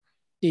thing,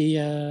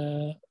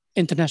 the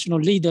international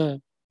leader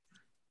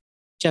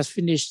just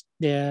finished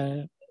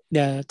their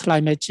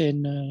climate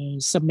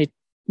change summit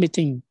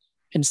meeting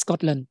in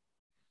Scotland,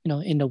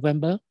 in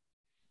November,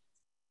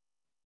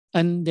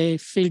 and they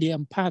feel the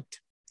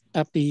impact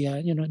of the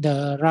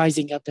the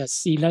rising of the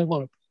sea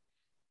level,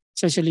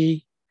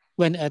 especially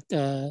when it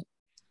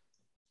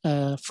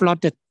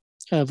flooded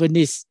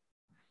Venice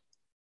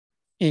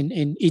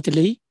in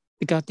Italy,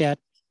 because that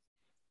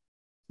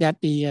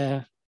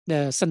the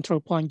central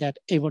point that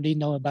everybody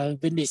know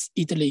about Venice,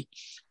 Italy.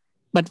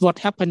 But what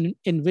happened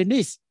in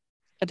Venice,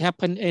 it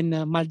happened in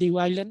Maldives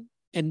Island,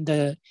 in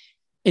the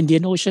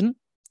Indian Ocean,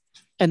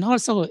 and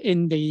also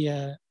in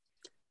the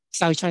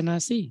South China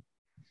Sea,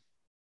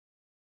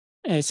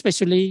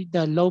 especially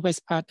the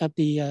lowest part of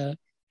the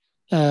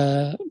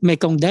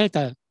Mekong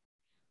Delta,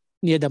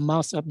 near the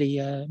mouth of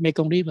the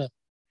Mekong River.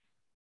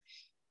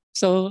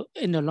 So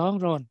in the long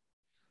run,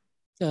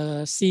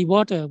 the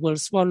seawater will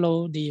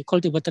swallow the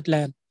cultivated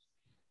land,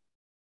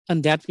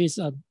 and that is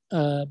a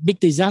big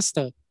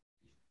disaster.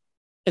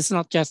 It's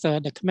not just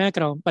the Khmer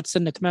Krom, but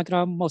since the Khmer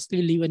Krom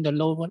mostly live in the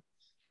lower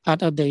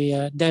part of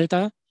the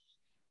delta,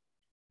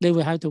 they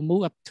will have to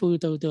move up to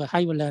the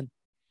higher land,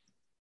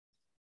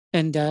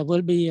 and there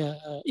will be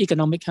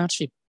economic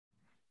hardship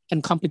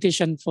and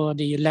competition for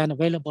the land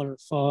available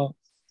for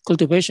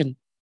cultivation.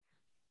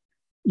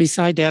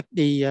 Beside that,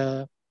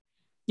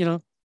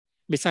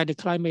 beside the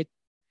climate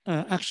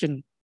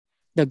action,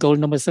 the goal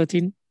number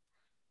 13,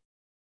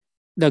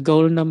 the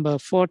goal number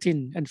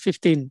 14 and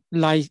 15,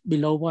 life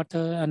below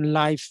water and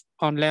life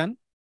on land.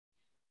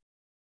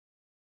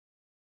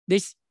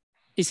 This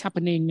is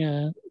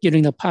happening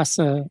during the past,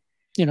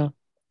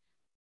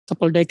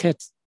 couple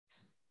decades,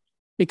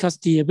 because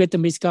the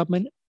Vietnamese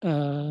government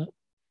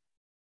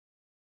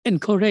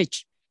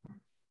encourage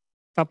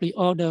probably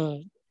all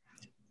the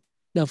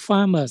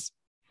farmers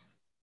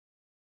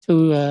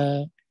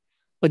to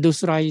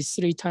produce rice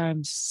 3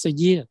 times a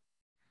year.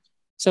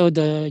 So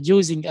the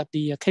using of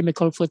the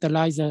chemical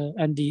fertilizer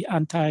and the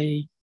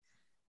anti-insect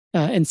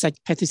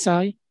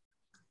pesticide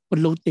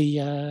pollute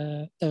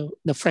the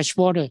fresh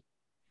water.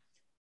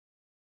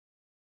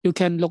 You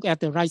can look at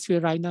the rice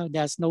field right now.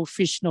 There's no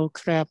fish, no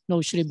crab,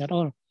 no shrimp at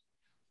all.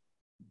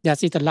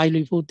 That is the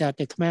livelihood that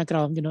the Khmer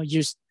Krom,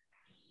 used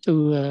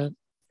to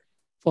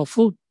for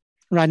food.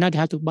 Right now they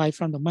have to buy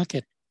from the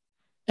market,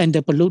 and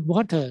the pollute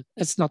water.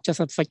 It's not just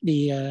affect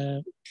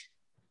the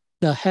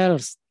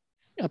health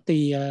of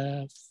the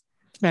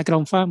Khmer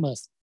Krom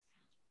farmers,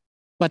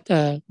 but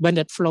when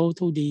it flow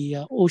to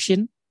the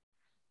ocean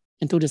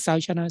and to the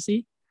South China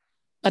Sea,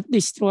 it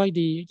destroy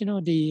the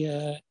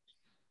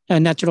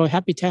natural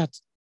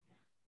habitat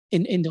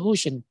in the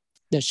ocean,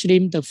 the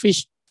shrimp, the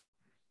fish.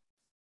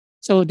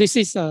 So this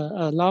is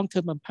a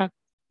long-term impact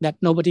that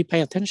nobody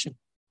pay attention.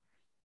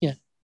 Yeah.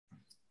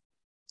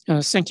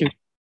 Thank you.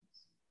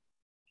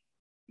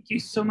 Thank you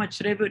so much,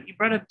 Revut. You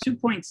brought up 2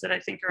 points that I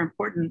think are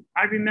important.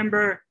 I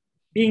remember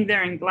being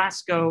there in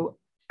Glasgow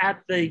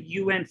at the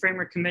UN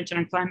Framework Convention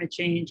on Climate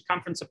Change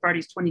Conference of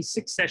Parties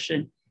 26th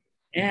session,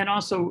 and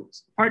also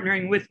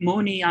partnering with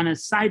MONI on a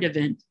side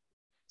event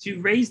to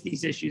raise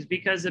these issues,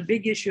 because a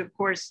big issue, of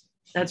course,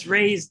 that's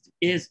raised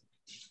is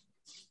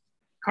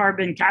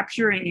carbon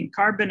capturing. And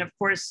carbon, of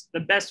course, the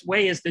best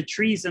way is the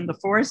trees and the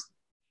forest,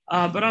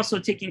 but also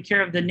taking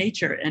care of the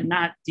nature and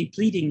not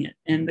depleting it.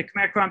 And the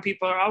Khmer Krom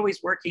people are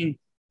always working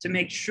to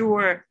make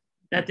sure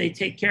that they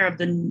take care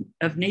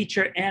of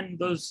nature and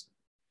those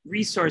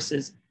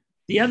resources.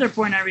 The other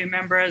point I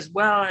remember as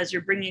well, as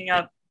you're bringing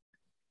up,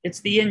 it's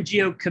the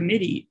NGO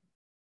committee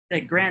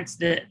that grants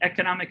the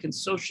Economic and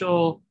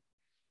Social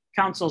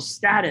Council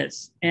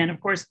status. And of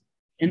course,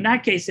 in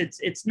that case,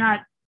 it's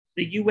not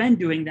the UN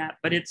doing that,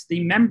 but it's the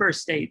member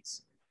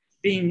states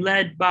being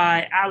led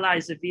by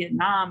allies of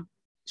Vietnam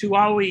to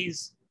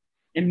always,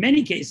 in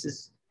many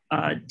cases,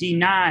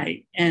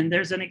 deny. And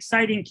there's an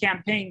exciting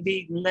campaign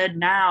being led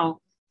now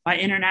by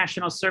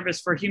International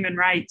Service for Human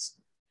Rights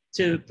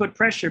to put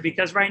pressure,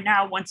 because right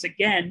now, once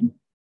again,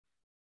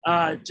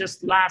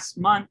 just last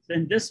month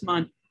and this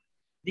month,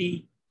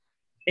 the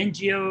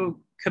NGO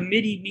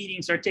committee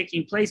meetings are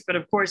taking place. But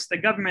of course, the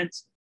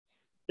governments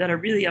that are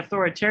really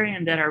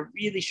authoritarian, that are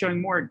really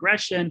showing more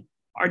aggression,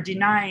 are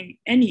denying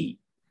any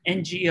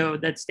NGO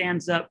that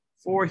stands up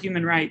for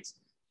human rights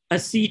a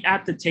seat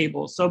at the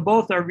table. So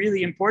both are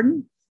really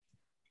important.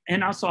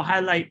 and also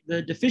highlight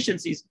the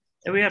deficiencies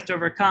that we have to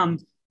overcome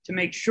to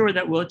make sure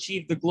that we'll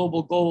achieve the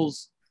global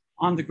goals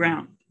on the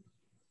ground.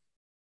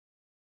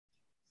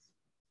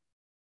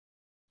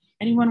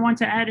 Anyone want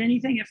to add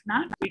anything? If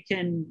not, we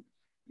can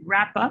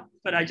wrap up,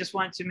 but I just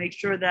wanted to make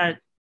sure that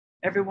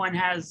everyone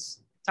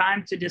has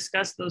time to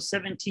discuss those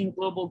 17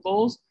 global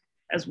goals,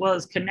 as well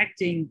as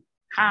connecting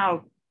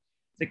how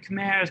the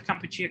Khmer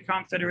Kampuchea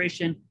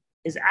Confederation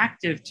is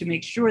active to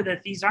make sure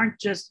that these aren't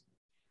just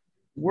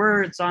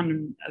words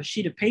on a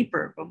sheet of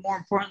paper, but more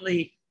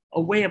importantly,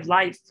 a way of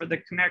life for the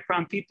Khmer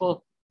Krom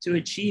people to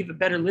achieve a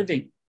better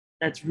living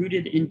that's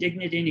rooted in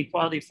dignity and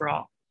equality for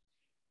all.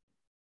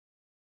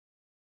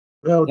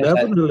 Well,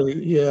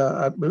 definitely,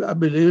 yeah. I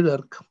believe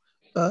that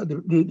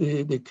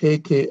the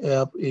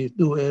KKF is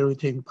doing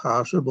everything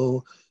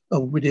possible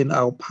within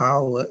our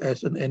power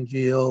as an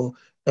NGO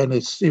and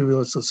a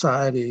civil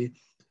society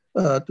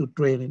to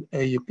train and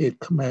educate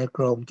Khmer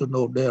Krom to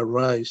know their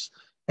rights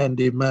and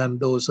demand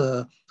those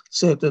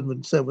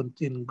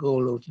 17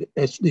 goals of the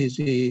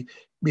SDG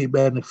be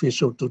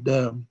beneficial to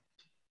them.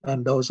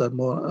 And those are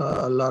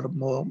a lot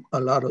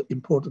of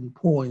important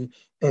points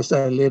as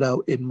I laid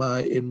out in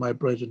my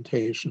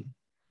presentation.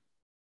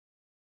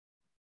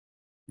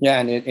 Yeah,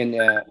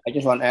 and I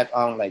just want to add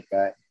on, like,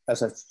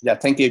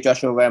 thank you,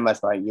 Joshua, very much.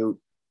 Right, you're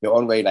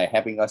always like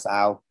helping us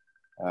out,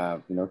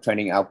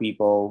 training our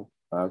people,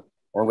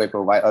 always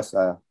provide us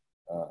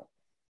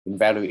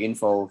invaluable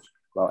info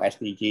about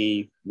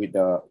SDG with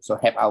so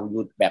help our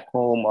youth back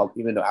home, or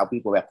even though our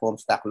people back home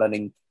start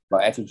learning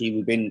about SDG.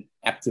 We've been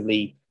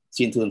actively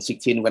since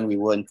 2016 when we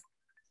weren't,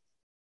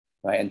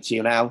 right,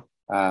 until now.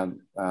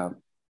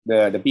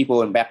 The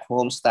people in back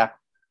home start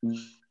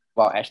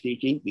about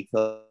SDG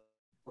because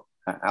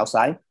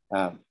outside,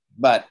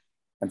 but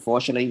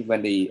unfortunately,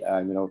 when they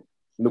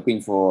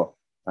looking for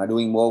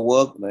doing more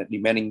work,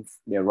 demanding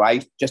their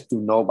right just to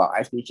know about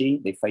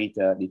SDG, they face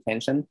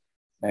detention.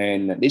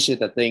 And this is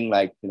the thing,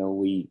 like,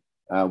 we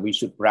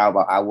should proud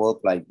about our work.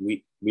 Like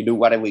we do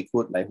whatever we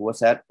could, like who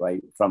said,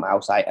 right, from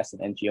outside as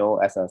an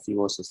NGO, as a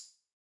civil society.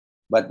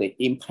 But the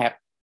impact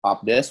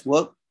of this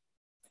work,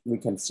 we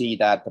can see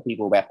that the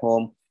people back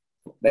home,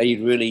 they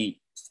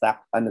really start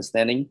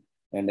understanding,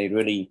 and they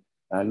really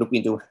look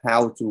into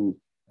how to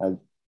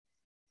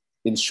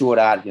ensure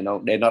that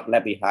they're not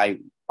left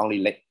behind. Only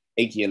like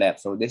 8 years left,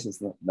 so this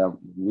is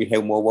we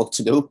have more work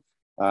to do.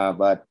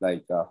 But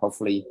like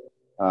hopefully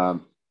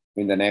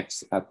in the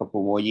next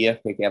couple more years,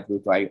 KKF will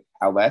try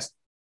our best,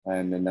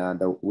 and then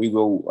we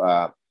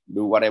will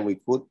do whatever we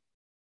could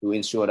to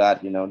ensure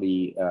that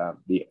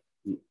the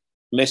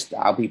list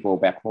our people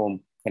back home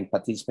can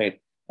participate,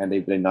 and they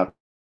will not.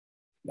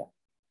 Yeah.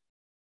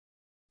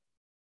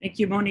 Thank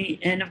you, Moni.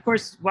 And of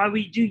course, while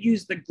we do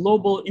use the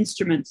global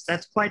instruments,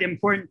 that's quite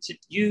important to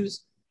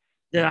use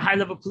the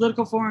high-level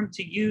political forum,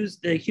 to use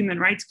the Human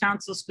Rights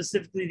Council,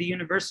 specifically the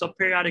Universal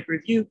Periodic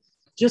Review.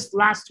 Just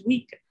last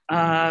week,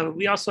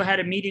 we also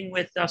had a meeting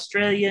with the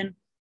Australian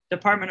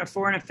Department of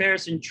Foreign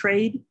Affairs and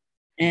Trade,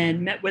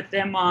 and met with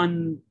them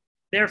on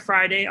their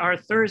Friday, our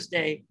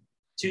Thursday,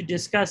 to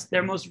discuss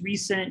their most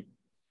recent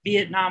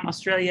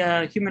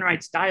Vietnam-Australia human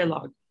rights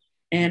dialogue.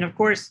 And of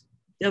course,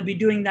 they'll be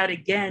doing that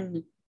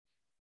again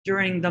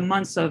during the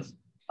months of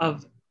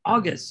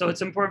August. So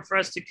it's important for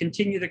us to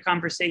continue the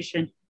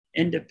conversation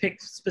and to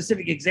pick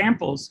specific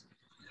examples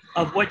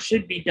of what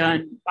should be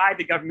done by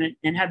the government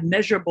and have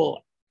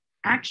measurable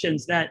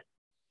actions, that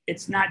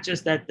it's not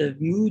just that the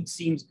mood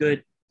seems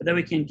good, but that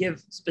we can give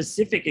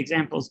specific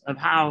examples of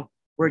how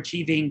we're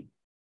achieving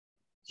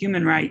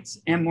human rights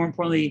and, more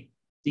importantly,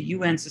 the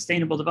UN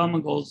Sustainable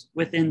Development Goals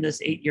within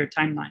this 8-year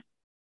timeline.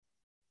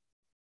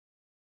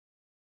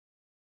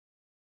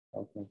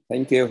 Okay,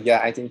 thank you.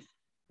 Yeah, I think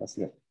that's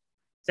good.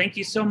 Thank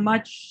you so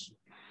much,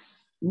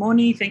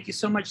 Moni. Thank you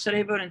so much,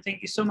 Sarevor, and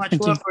thank you so much,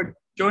 Hua, for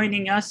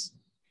joining us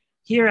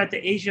here at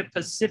the Asia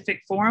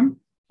Pacific Forum.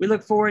 We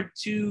look forward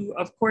to,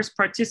 of course,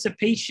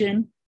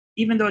 participation,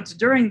 even though it's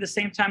during the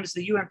same time as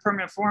the UN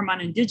Permanent Forum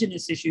on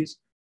Indigenous Issues,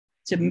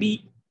 to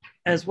meet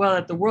as well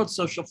at the World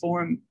Social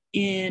Forum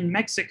in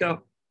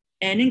Mexico.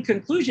 And in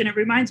conclusion, it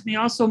reminds me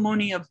also,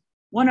 Moni, of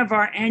one of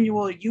our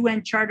annual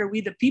UN Charter We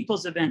the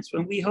Peoples events,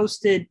 when we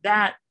hosted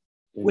that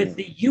with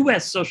the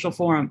US Social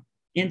Forum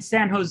in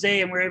San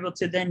Jose, and we're able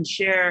to then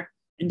share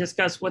and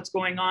discuss what's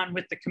going on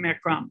with the Khmer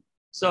Krom.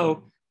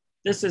 So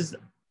this is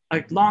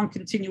a long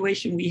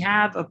continuation we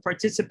have of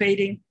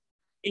participating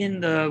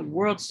in the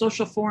World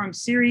Social Forum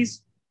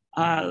series.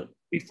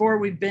 Before,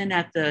 we've been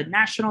at the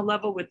national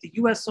level with the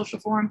US Social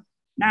Forum.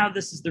 Now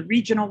this is the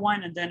regional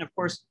one. And then, of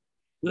course,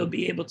 we'll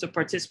be able to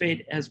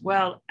participate as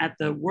well at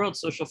the World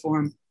Social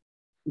Forum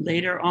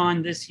later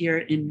on this year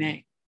in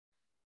May.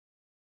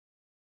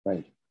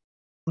 Right.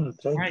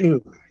 Thank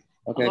you.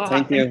 Okay, Aloha.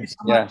 thank you. So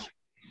much.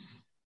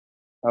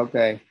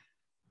 Okay.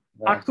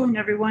 Akun,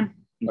 everyone.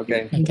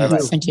 Okay. Thank you. Bye-bye.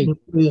 Thank you.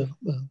 Yeah.